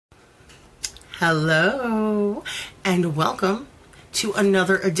Hello, and welcome to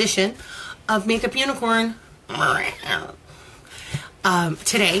another edition of Makeup Unicorn.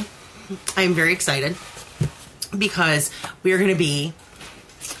 Today, I'm very excited because we are going to be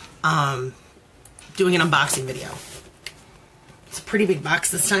doing an unboxing video. It's a pretty big box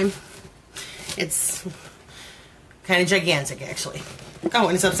this time. It's kind of gigantic, actually. Oh,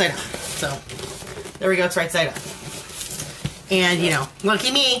 and it's upside down. So, there we go. It's right side up. And, you know, lucky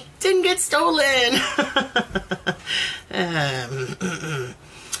me, didn't get stolen.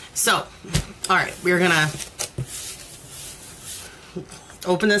 So, all right, we're going to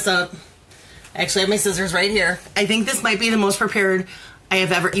open this up. I actually have my scissors right here. I think this might be the most prepared I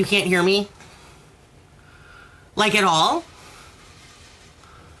have ever... You can't hear me? Like, at all?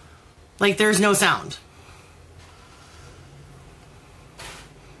 Like, there's no sound.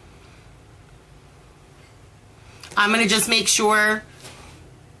 I'm going to just make sure.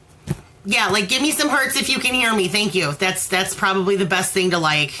 Yeah, like, give me some hearts if you can hear me. Thank you. That's probably the best thing to,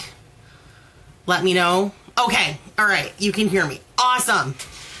 like, let me know. Okay. All right. You can hear me. Awesome.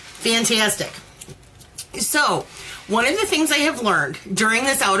 Fantastic. So, one of the things I have learned during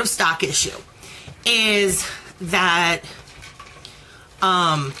this out of stock issue is that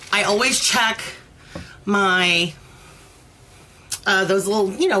I always check my, those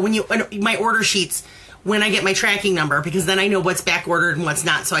little, you know, my order sheets when I get my tracking number, because then I know what's back ordered and what's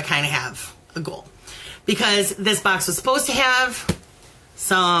not, so I kind of have a goal. Because this box was supposed to have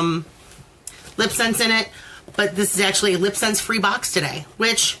some LipSense in it, but this is actually a LipSense free box today,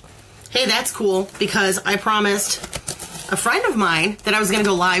 which, hey, that's cool, because I promised a friend of mine that I was going to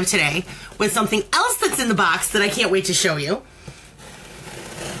go live today with something else that's in the box that I can't wait to show you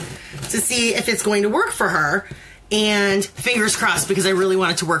to see if it's going to work for her. And fingers crossed, because I really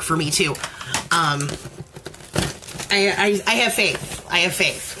want it to work for me too. I have faith. I have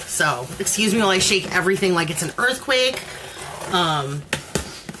faith. So, excuse me while I shake everything like it's an earthquake. All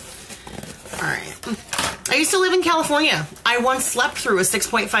right. I used to live in California. I once slept through a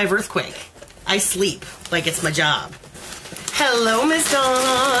 6.5 earthquake. I sleep like it's my job. Hello, Miss Dawn.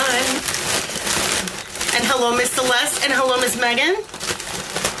 And hello, Miss Celeste. And hello, Miss Megan.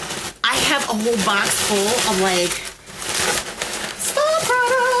 I have a whole box full of, like, spa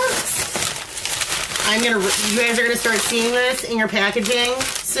products. You guys are gonna start seeing this in your packaging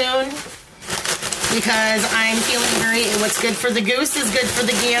soon, because I'm feeling what's good for the goose is good for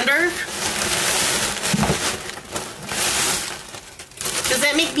the gander. Does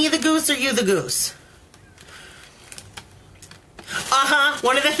that make me the goose or you the goose?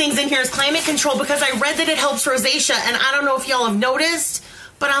 One of the things in here is climate control, because I read that it helps rosacea, and I don't know if y'all have noticed,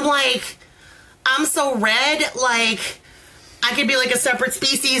 but I'm like, I'm so red, like, I could be like a separate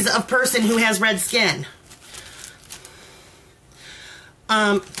species of person who has red skin.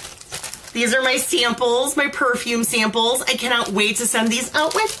 These are my samples, my perfume samples. I cannot wait to send these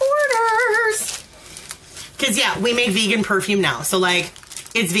out with orders. Because, yeah, we make vegan perfume now. So, like,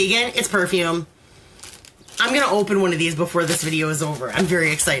 it's vegan, it's perfume. I'm going to open one of these before this video is over. I'm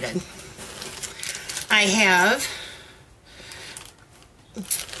very excited. I have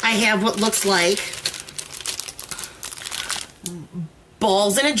what looks like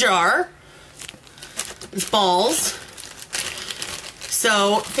balls in a jar. It's balls.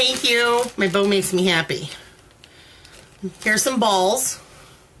 So, thank you. My bow makes me happy. Here's some balls.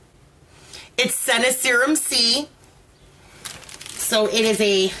 It's Serum C. So, it is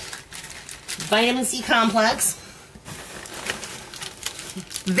a vitamin C complex.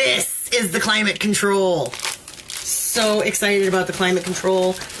 This is the climate control. So excited about the climate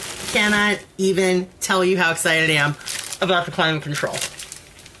control. Cannot even tell you how excited I am about the climate control.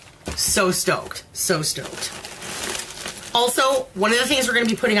 So stoked. So stoked. Also, one of the things we're going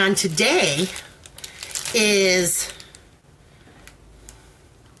to be putting on today is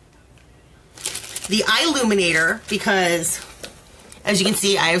the EyeLuminator, because as you can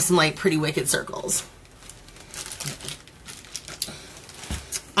see, I have some, like, pretty wicked circles.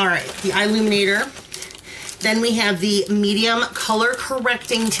 All right, the EyeLuminator. Then we have the medium color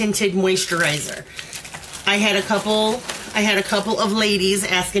correcting tinted moisturizer. I had a couple of ladies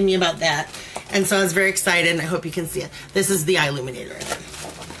asking me about that, and so I was very excited, and I hope you can see it. This is the EyeLuminator.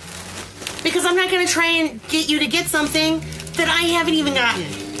 Because I'm not going to try and get you to get something that I haven't even gotten.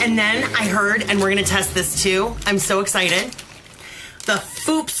 And then I heard, and we're going to test this too. I'm so excited. The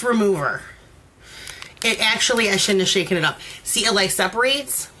Foops remover. It actually, I shouldn't have shaken it up. See, it, like,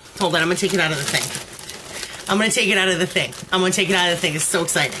 separates. Hold on, I'm going to take it out of the thing. It's so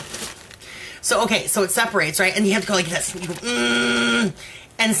exciting. So, okay, so it separates, right? And you have to go like this. You go,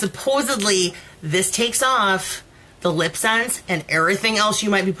 And supposedly, this takes off the LipSense and everything else you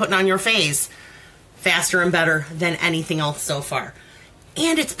might be putting on your face faster and better than anything else so far.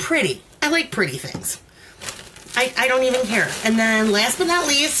 And it's pretty. I like pretty things. I don't even care. And then last but not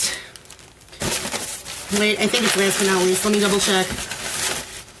least, wait, I think it's last but not least. Let me double check.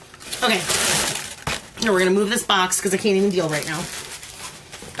 Okay. No, we're going to move this box because I can't even deal right now.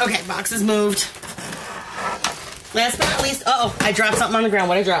 Okay, box is moved. Last but not least, uh-oh, I dropped something on the ground.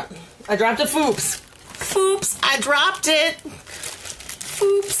 What'd I drop? I dropped a Foops. Foops, I dropped it.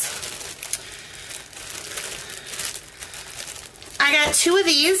 Foops. I got 2 of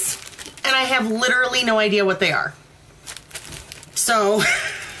these, and I have literally no idea what they are. So,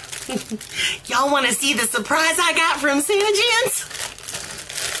 y'all want to see the surprise I got from SeneGence?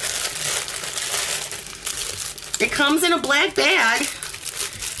 It comes in a black bag.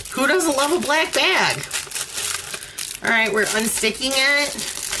 Who doesn't love a black bag? All right, we're unsticking it.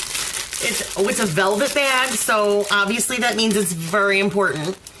 It's a velvet bag, so obviously that means it's very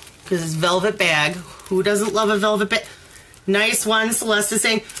important because it's velvet bag. Who doesn't love a velvet bag? Nice one. Celeste is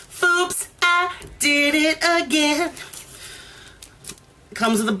saying, "Foops, I did it again."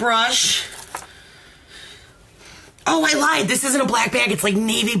 Comes with a brush. Oh, I lied. This isn't a black bag. It's like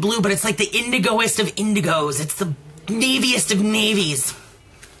navy blue, but it's like the indigoest of indigos. It's the naviest of navies.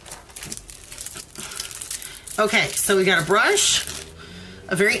 Okay, so we got a brush.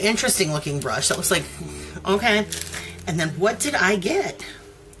 A very interesting looking brush. That looks like, okay. And then what did I get?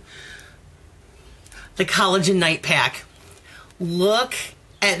 The Collagen Night Pack. Look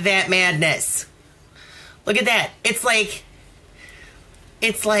at that madness. Look at that. It's like,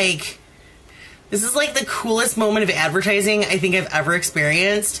 this is like the coolest moment of advertising I think I've ever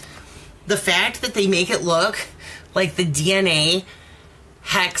experienced. The fact that they make it look like the DNA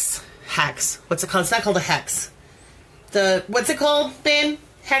hex. What's it called? It's not called a hex. What's it called, babe?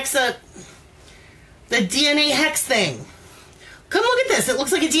 The DNA hex thing. Come look at this. It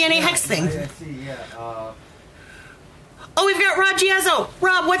looks like a DNA hex thing. I see, yeah. Oh, we've got Rob Giazzo.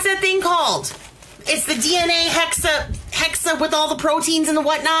 Rob, what's that thing called? It's the DNA hexa with all the proteins and the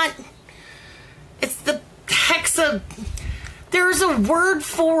whatnot. It's the hexa. There's a word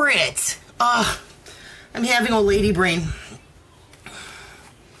for it. I'm having old lady brain.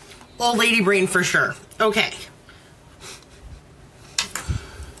 Old lady brain for sure. Okay.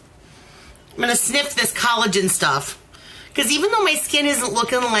 I'm going to sniff this collagen stuff. Because even though my skin isn't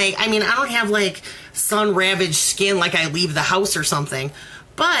looking like, I mean, I don't have like sun-ravaged skin like I leave the house or something.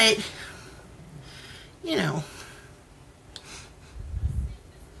 But, you know.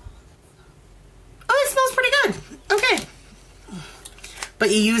 Oh, it smells pretty good. Okay.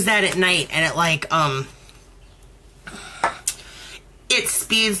 But you use that at night and it like, it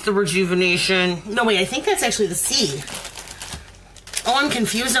speeds the rejuvenation. No, wait, I think that's actually the C. Oh, I'm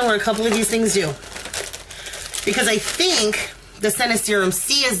confused on what a couple of these things do. Because I think the SeneSerum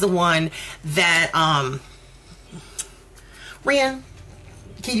C is the one that, Ryan,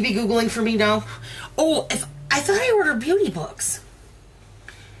 can you be Googling for me now? Oh, I thought I ordered beauty books.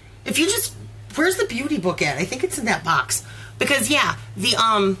 If you just, where's the beauty book at? I think it's in that box. Because, yeah, the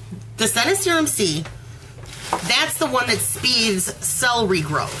SeneSerum C, that's the one that speeds cell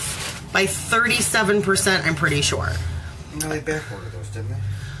regrowth by 37%, I'm pretty sure. No, they backordered those, didn't they?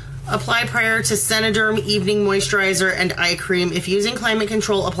 Apply prior to SeneDerm Evening Moisturizer and Eye Cream. If using Climate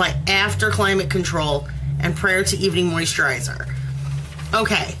Control, apply after Climate Control and prior to Evening Moisturizer.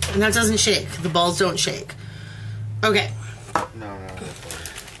 Okay, and that doesn't shake. The balls don't shake. Okay. No.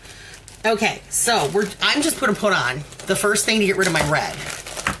 Okay, so I'm just going to put on the first thing to get rid of my red.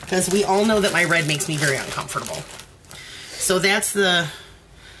 Because we all know that my red makes me very uncomfortable. So that's the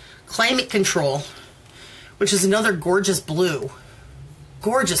Climate Control, which is another gorgeous blue.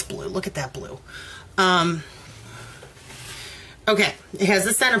 Gorgeous blue. Look at that blue. Okay, it has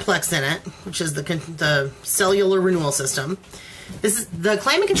the Centiplex in it, which is the cellular renewal system. This is the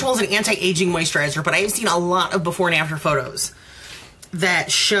Climate Control is an anti-aging moisturizer, but I have seen a lot of before and after photos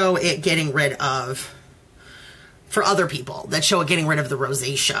that show it getting rid of, for other people, that show it getting rid of the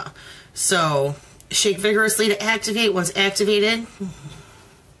rosacea. So shake vigorously to activate. Once activated,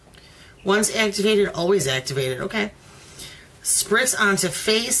 always activated. Okay. Spritz onto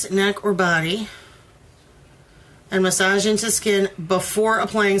face, neck, or body, and massage into skin before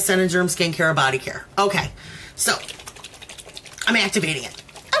applying SeneDerm skincare or body care. Okay, so I'm activating it.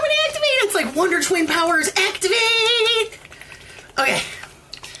 I'm gonna activate it. It's like Wonder Twin powers. Activate. Okay.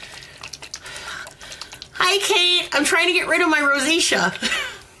 Hi, Kate. I'm trying to get rid of my rosacea.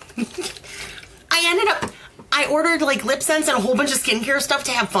 I ordered like LipSense and a whole bunch of skincare stuff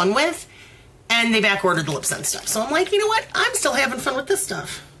to have fun with. And they back ordered the LipSense stuff. So I'm like, you know what? I'm still having fun with this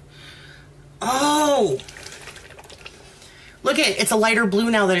stuff. Oh. Look at it. It's a lighter blue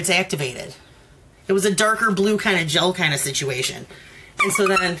now that it's activated. It was a darker blue kind of gel kind of situation. And so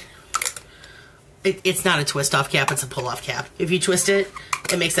then, it's not a twist off cap, it's a pull off cap. If you twist it,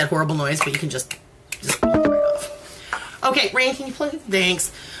 it makes that horrible noise, but you can just pull it right off. Okay, Rain, can you plug it?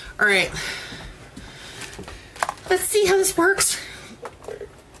 Thanks. All right. Let's see how this works.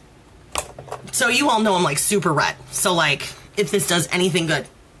 So you all know I'm like super red. So like, if this does anything good,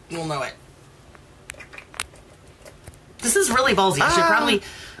 you'll know it. This is really ballsy. I should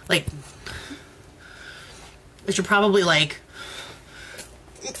probably like,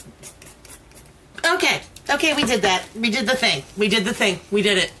 okay, we did that. We did the thing. We did the thing. We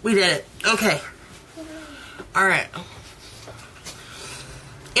did it. We did it. Okay. All right.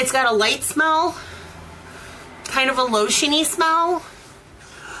 It's got a light smell, kind of a lotiony smell.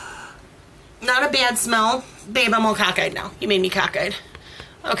 Not a bad smell. Babe, I'm all cockeyed now. You made me cockeyed.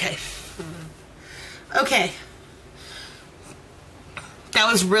 Okay. Okay.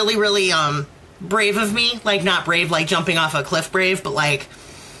 That was really, really, brave of me. Like, not brave, like jumping off a cliff brave, but like,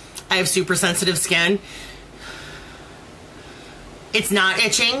 I have super sensitive skin. It's not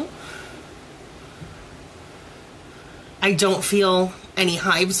itching. I don't feel any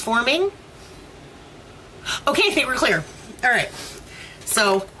hives forming. Okay, I think we're clear. All right.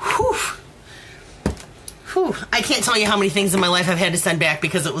 So, whew. I can't tell you how many things in my life I've had to send back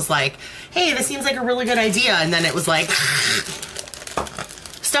because it was like, hey, this seems like a really good idea. And then it was like,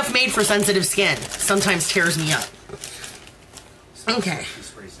 stuff made for sensitive skin sometimes tears me up. Okay.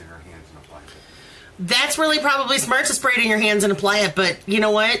 That's really probably smart to spray it in your hands and apply it, but you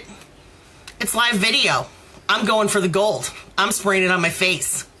know what? It's live video. I'm going for the gold. I'm spraying it on my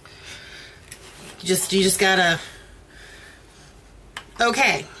face. You just gotta...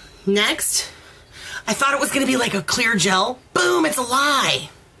 Okay, next. I thought it was gonna be like a clear gel. Boom, it's a lie.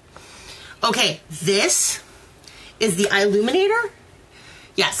 Okay, this is the EyeLuminator.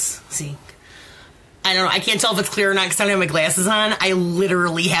 Yes, see. I don't know, I can't tell if it's clear or not because I don't have my glasses on. I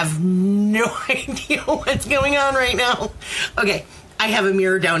literally have no idea what's going on right now. Okay, I have a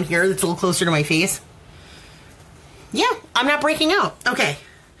mirror down here that's a little closer to my face. Yeah, I'm not breaking out. Okay,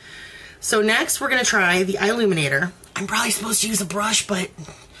 so next we're gonna try the EyeLuminator. I'm probably supposed to use a brush, but...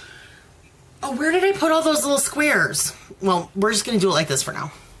 Oh, where did I put all those little squares? Well, we're just gonna do it like this for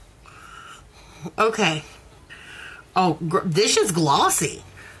now. Okay. Oh, this is glossy.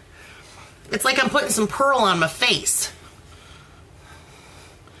 It's like I'm putting some pearl on my face.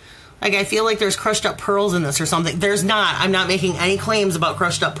 Like, I feel like there's crushed up pearls in this or something. There's not. I'm not making any claims about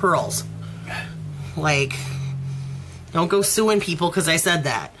crushed up pearls. Like, don't go suing people because I said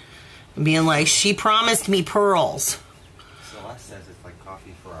that. And being like, she promised me pearls. Celeste says it's like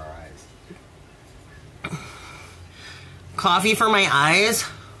coffee for our eyes. Coffee for my eyes?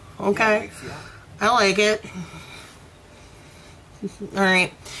 Okay. I like it.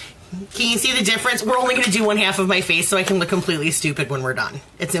 Alright. Can you see the difference? We're only going to do one half of my face so I can look completely stupid when we're done.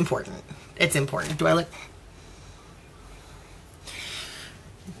 It's important. It's important. Do I look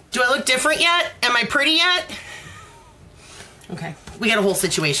different yet? Am I pretty yet? Okay. We got a whole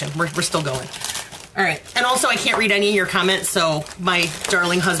situation. We're still going. All right. And also, I can't read any of your comments, so my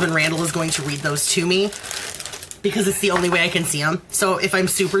darling husband Randall is going to read those to me because it's the only way I can see them. So if I'm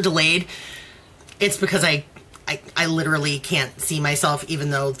super delayed, it's because I literally can't see myself,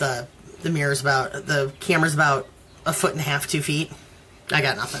 even though the camera's about 1.5 feet, 2 feet. I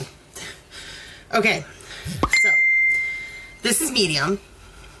got nothing. Okay, so this is medium.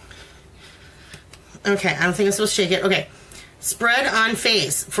 Okay, I don't think I'm supposed to shake it. Okay, spread on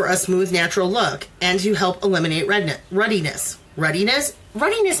face for a smooth, natural look and to help eliminate ruddiness. Ruddiness?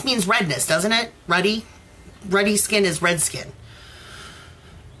 Ruddiness means redness, doesn't it? Ruddy skin is red skin.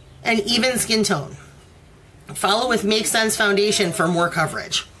 An even skin tone. Follow with Make Sense foundation for more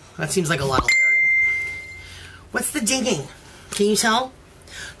coverage. That seems like a lot of layering. What's the dinging? Can you tell?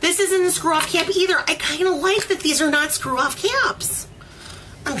 This isn't a screw-off cap either. I kind of like that these are not screw-off caps.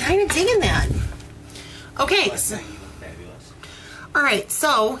 I'm kind of digging that. Okay. So, all right,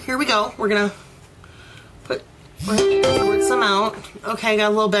 so here we go. We're going to put some out. Okay, got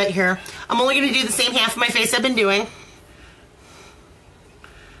a little bit here. I'm only going to do the same half of my face I've been doing.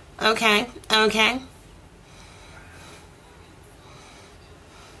 Okay, okay.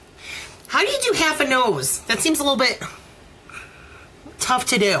 How do you do half a nose? That seems a little bit tough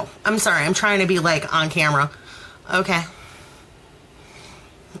to do. I'm sorry, I'm trying to be like on camera. Okay.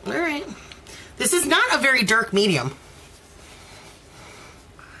 All right. This is not a very dark medium.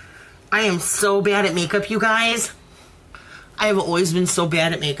 I am so bad at makeup, you guys. I have always been so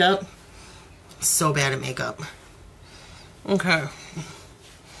bad at makeup. So bad at makeup. Okay.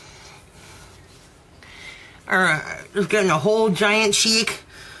 All right, just getting a whole giant cheek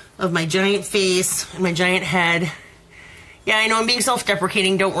of my giant face and my giant head. Yeah, I know I'm being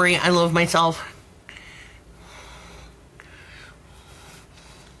self-deprecating. Don't worry, I love myself.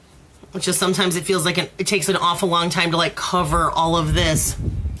 It's just sometimes it feels like it takes an awful long time to like cover all of this.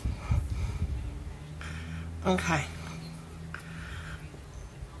 Okay.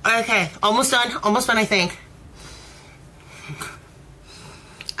 Okay, almost done, I think.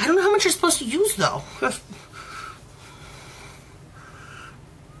 I don't know how much you're supposed to use though.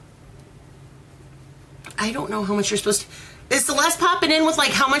 I don't know how much you're supposed to. Is Celeste popping in with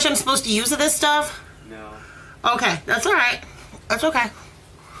like how much I'm supposed to use of this stuff? No. Okay, that's all right. That's okay.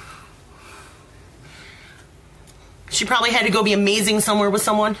 She probably had to go be amazing somewhere with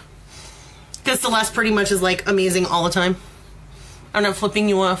someone. Because Celeste pretty much is like amazing all the time. I'm not flipping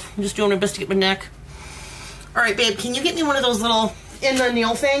you off. I'm just doing my best to get my neck. All right, babe, can you get me one of those little, in the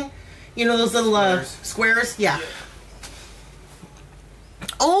nail thing? You know those little squares? Yeah.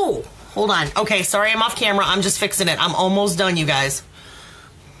 Oh, hold on. Okay, sorry I'm off camera. I'm just fixing it. I'm almost done, you guys.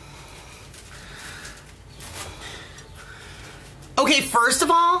 Okay, first of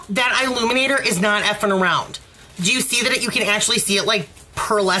all, that EyeLuminator is not effing around. Do you see that you can actually see it like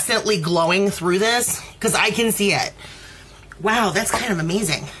pearlescently glowing through this? Because I can see it. Wow, that's kind of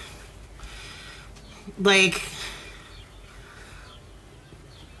amazing. Like...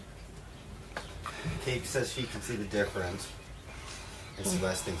 Kate says she can see the difference. And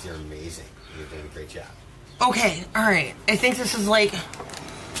Celeste thinks you're amazing. You're doing a great job. Okay, alright. I think this is like...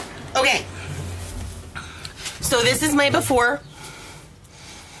 Okay. So this is my before.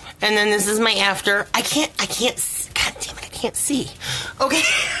 And then this is my after. I can't, God damn it, I can't see. Okay.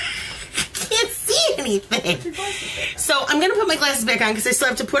 I can't see anything. So I'm going to put my glasses back on because I still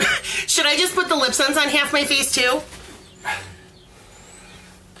have to put, should I just put the LipSense on half my face too?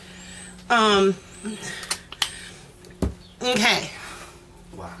 Okay.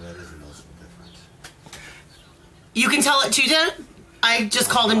 Wow, that is a noticeable difference. You can tell it too, Dad? I just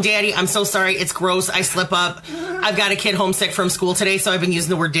called him Daddy. I'm so sorry. It's gross. I slip up. I've got a kid homesick from school today, so I've been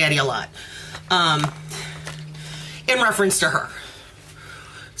using the word Daddy a lot. In reference to her.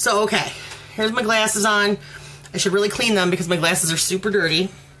 So, okay. Here's my glasses on. I should really clean them because my glasses are super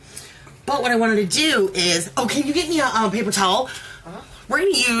dirty. But what I wanted to do is... Oh, can you get me a paper towel? We're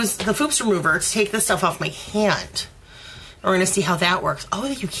going to use the Foops remover to take this stuff off my hand. We're going to see how that works. Oh,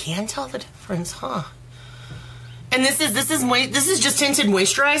 you can tell the difference, huh? And this is just tinted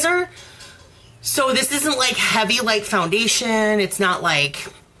moisturizer. So this isn't like heavy like foundation. It's not like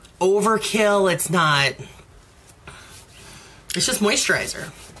overkill. It's just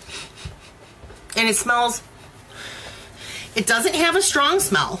moisturizer. And it smells, it doesn't have a strong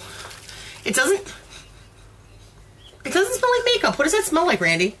smell. It doesn't smell like makeup. What does that smell like,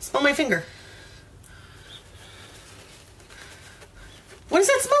 Randy? Smell my finger. What does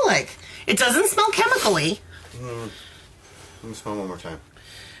that smell like? It doesn't smell chemically. Let me smell one more time.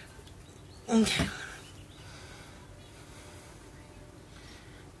 Okay.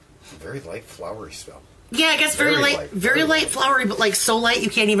 Very light, flowery smell. Yeah, I guess very light, flowery, but like so light you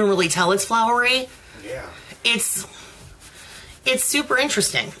can't even really tell it's flowery. Yeah. It's super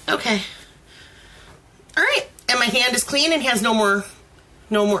interesting. Okay. All right, and my hand is clean and has no more.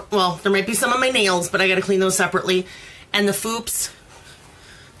 Well, there might be some on my nails, but I got to clean those separately. And the Foops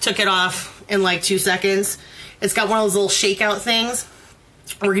took it off in like 2 seconds. It's got one of those little shakeout things.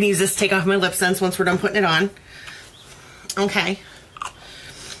 We're going to use this to take off my LipSense once we're done putting it on. Okay.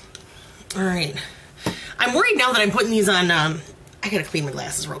 All right. I'm worried now that I'm putting these on. I got to clean my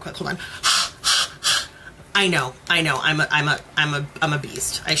glasses real quick. Hold on. I know. I'm a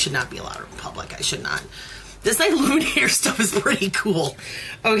beast. I should not be allowed in public. I should not. This EyeLuminator stuff is pretty cool.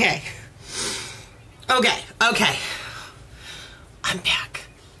 Okay. I'm back.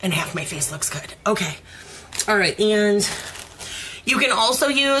 And half my face looks good. Okay. All right, and you can also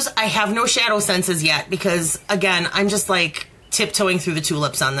use, I have no shadow senses yet because, again, I'm just like tiptoeing through the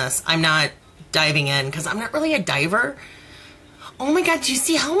tulips on this. I'm not diving in because I'm not really a diver. Oh my God, do you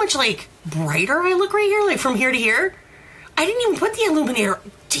see how much like brighter I look right here? Like from here to here? I didn't even put the EyeLuminator.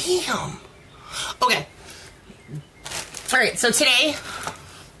 Damn. Okay. All right, so today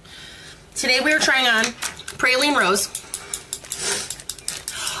we are trying on Praline Rose.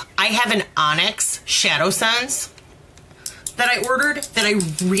 I have an Onyx Shadow Sense that I ordered that I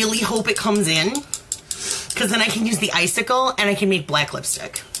really hope it comes in because then I can use the icicle and I can make black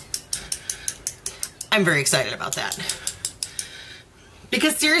lipstick. I'm very excited about that.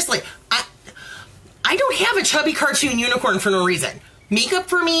 Because seriously, I don't have a chubby cartoon unicorn for no reason. Makeup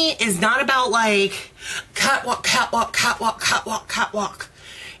for me is not about like catwalk, catwalk, catwalk, catwalk, catwalk.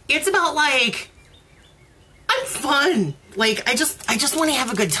 It's about like, I'm fun. Like, I just want to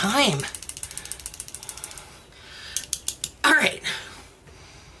have a good time. All right.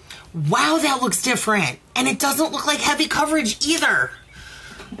 Wow, that looks different. And it doesn't look like heavy coverage either.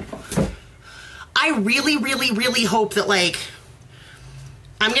 I really, really, really hope that, like,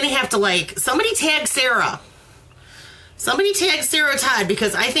 I'm going to have to, like, somebody tag Sarah. Somebody tag Sarah Todd,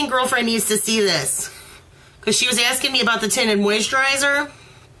 because I think girlfriend needs to see this. Because she was asking me about the tinted moisturizer.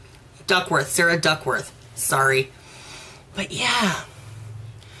 Duckworth, Sarah Duckworth. Sorry. But yeah.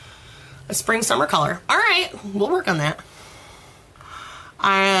 A spring summer color. All right, we'll work on that.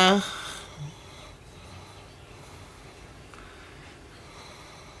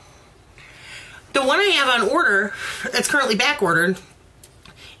 The one I have on order, that's currently back ordered,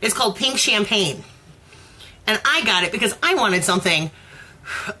 is called Pink Champagne. And I got it because I wanted something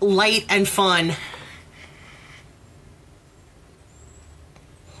light and fun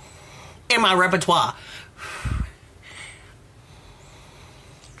in my repertoire.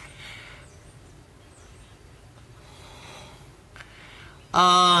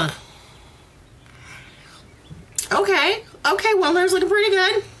 Okay, well, there's looking pretty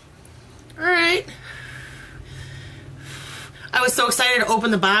good. All right. I was so excited to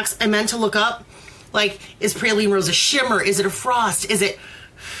open the box. I meant to look up, like, is Praline Rose a shimmer? Is it a frost? Is it...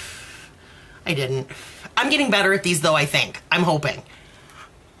 I didn't. I'm getting better at these, though, I think. I'm hoping.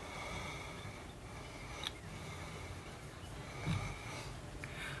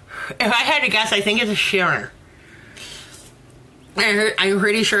 If I had to guess, I think it's a shimmer. I'm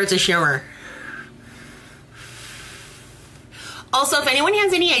pretty sure it's a shimmer. Also, if anyone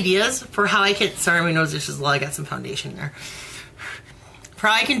has any ideas for how I can... Sorry, my nose is just low. I got some foundation there. For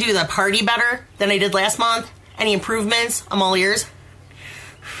how I can do the party better than I did last month. Any improvements? I'm all ears.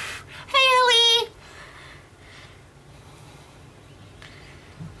 Hey, Ellie!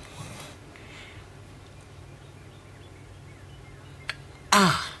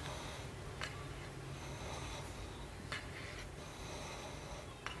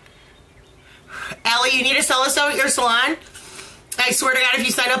 Allie, you need to sell us out at your salon? I swear to God, if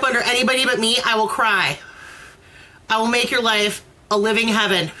you sign up under anybody but me, I will cry. I will make your life a living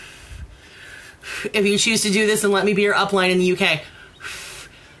heaven. If you choose to do this and let me be your upline in the UK.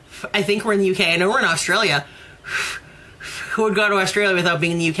 I think we're in the UK. I know we're in Australia. Who would go to Australia without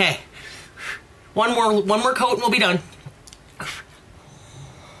being in the UK? One more coat and we'll be done.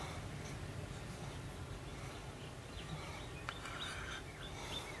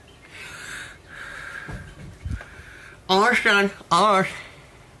 Almost done. Almost.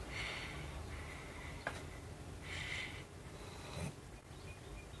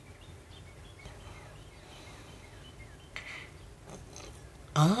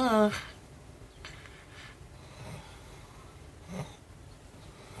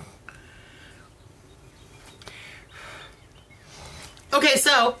 Okay,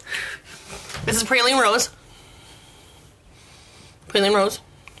 so this is Praline Rose. Praline Rose.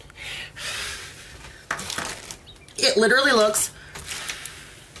 It literally looks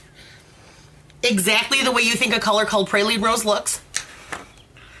exactly the way you think a color called Praline Rose looks.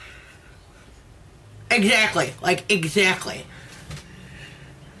 Exactly. Like, exactly.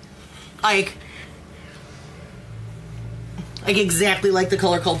 Like exactly like the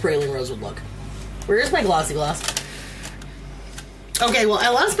color called Praline Rose would look. Where's my Glossy Gloss? Okay, well, I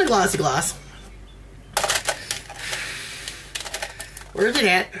lost my Glossy Gloss. Where's it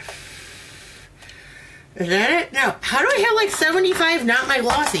at? Is that it? No. How do I have like 75 not my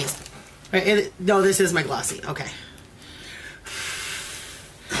glossies? Right, no, this is my glossy. Okay.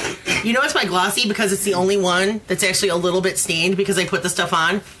 You know it's my glossy because it's the only one that's actually a little bit stained because I put the stuff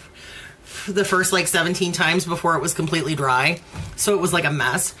on the first like 17 times before it was completely dry. So it was like a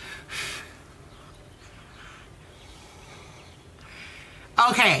mess.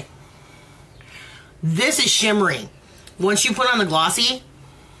 Okay. This is shimmery. Once you put on the glossy...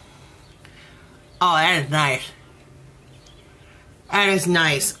 Oh, that is nice. That is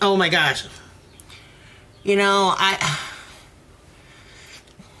nice. Oh my gosh. You know,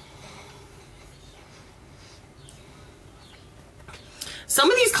 some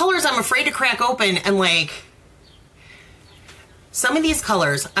of these colors I'm afraid to crack open and like... Some of these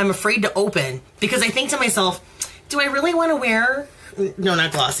colors I'm afraid to open because I think to myself, do I really want to wear... No,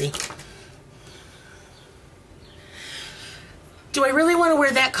 not glossy. Do I really want to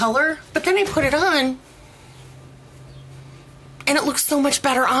wear that color? But then I put it on, and it looks so much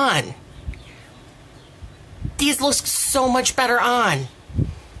better on. These look so much better on.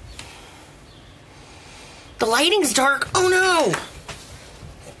 The lighting's dark. Oh no!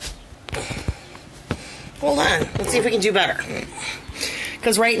 Hold on. Let's see if we can do better.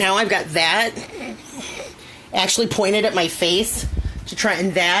 Because right now I've got that, actually pointed at my face to try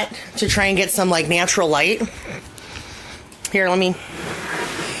and get some like natural light. Here,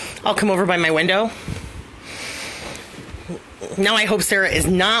 I'll come over by my window. Now I hope Sarah is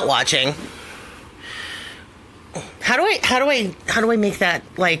not watching. How do I make that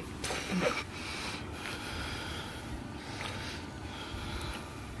like?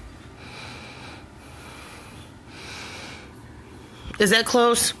 Is that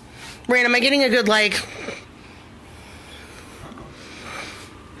close? Rand, am I getting a good like? That's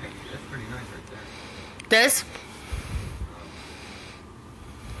pretty nice right there. This?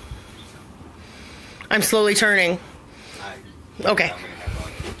 I'm slowly turning. Okay.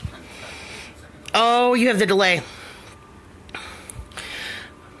 Oh, you have the delay.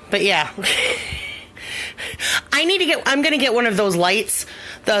 But yeah. I'm gonna get one of those lights,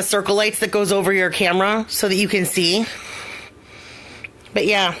 the circle lights that goes over your camera so that you can see. But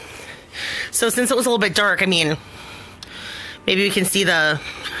yeah. So since it was a little bit dark, I mean, maybe we can see the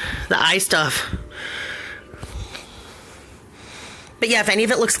eye stuff. But yeah, if any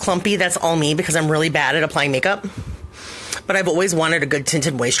of it looks clumpy, that's all me because I'm really bad at applying makeup. But I've always wanted a good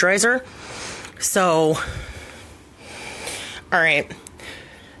tinted moisturizer. So, all right.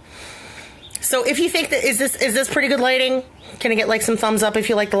 So if you think that, is this pretty good lighting? Can I get like some thumbs up if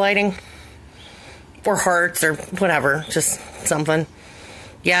you like the lighting? Or hearts or whatever, just something.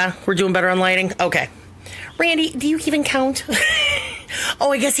 Yeah, we're doing better on lighting? Okay. Randy, do you even count?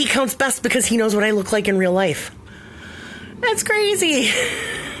 Oh, I guess he counts best because he knows what I look like in real life. That's crazy.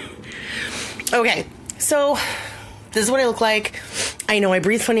 Okay, so this is what I look like. I know I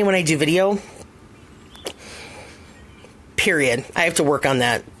breathe funny when I do video. Period. I have to work on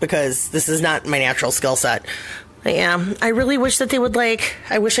that because this is not my natural skill set. Yeah, I really wish that they would like,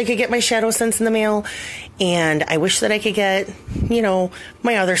 I wish I could get my shadow sense in the mail, and I wish that I could get, you know,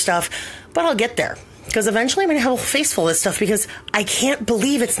 my other stuff, but I'll get there. Because eventually I'm going to have a face full of stuff because I can't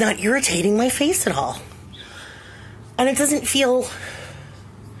believe it's not irritating my face at all. And it doesn't feel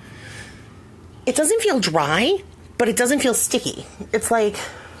dry, but it doesn't feel sticky. It's like,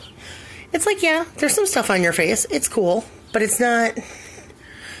 yeah, there's some stuff on your face. It's cool, but it's not,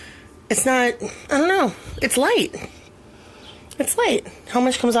 I don't know. It's light. It's light. How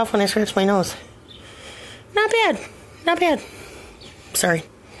much comes off when I scratch my nose? Not bad. Not bad. Sorry.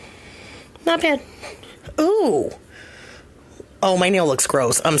 Not bad. Ooh. Oh, my nail looks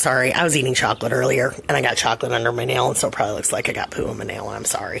gross. I'm sorry. I was eating chocolate earlier, and I got chocolate under my nail, and so it probably looks like I got poo on my nail, and I'm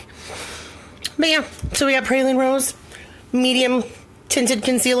sorry. But yeah, so we got Praline Rose medium tinted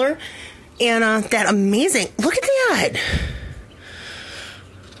concealer, and that amazing, look at that.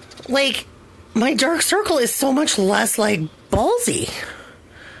 Like, my dark circle is so much less, like, ballsy.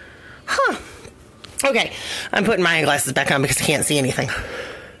 Huh. Okay, I'm putting my eyeglasses back on because I can't see anything.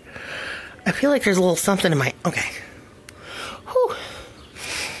 I feel like there's a little something in my, okay. Whew.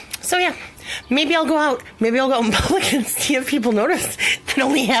 So yeah, maybe I'll go out in public and see if people notice that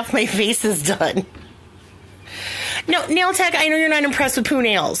only half my face is done. No, nail tech, I know you're not impressed with poo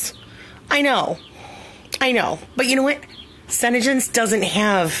nails. I know. But you know what? SeneGence doesn't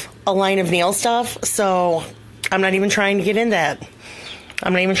have a line of nail stuff, so I'm not even trying to get in that.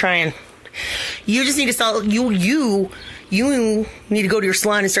 I'm not even trying. You just need to sell, you need to go to your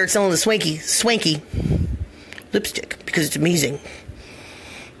salon and start selling the swanky lipstick because it's amazing.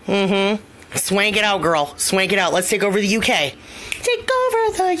 Swank it out, girl. Swank it out. Let's take over the UK. Take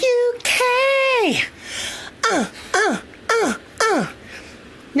over the UK.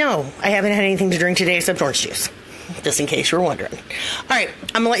 No, I haven't had anything to drink today except orange juice. Just in case you were wondering. All right,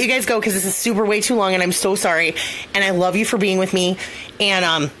 I'm gonna let you guys go because this is super way too long, and I'm so sorry. And I love you for being with me. And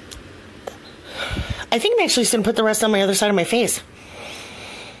I think I'm actually just gonna put the rest on my other side of my face.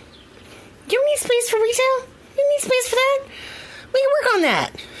 You don't need space for retail? You don't need space for that? We can work on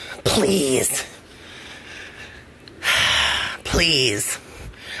that. Please. Please.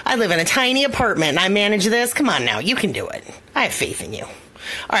 I live in a tiny apartment and I manage this. Come on now, you can do it. I have faith in you.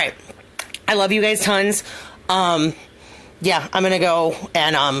 All right. I love you guys tons. Yeah, I'm gonna go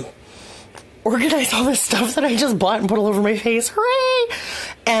and organize all this stuff that I just bought and put all over my face. Hooray!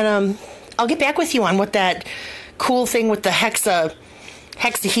 And I'll get back with you on what that cool thing with the hexahedron.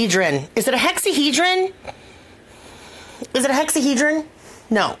 Is it a hexahedron? Is it a hexahedron?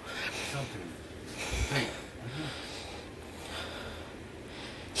 No.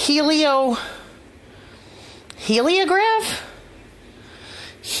 Heliograph?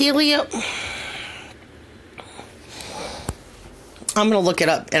 I'm gonna look it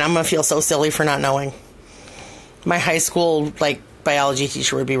up and I'm gonna feel so silly for not knowing. My high school biology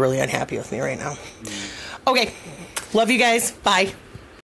teacher would be really unhappy with me right now. Okay, love you guys. Bye.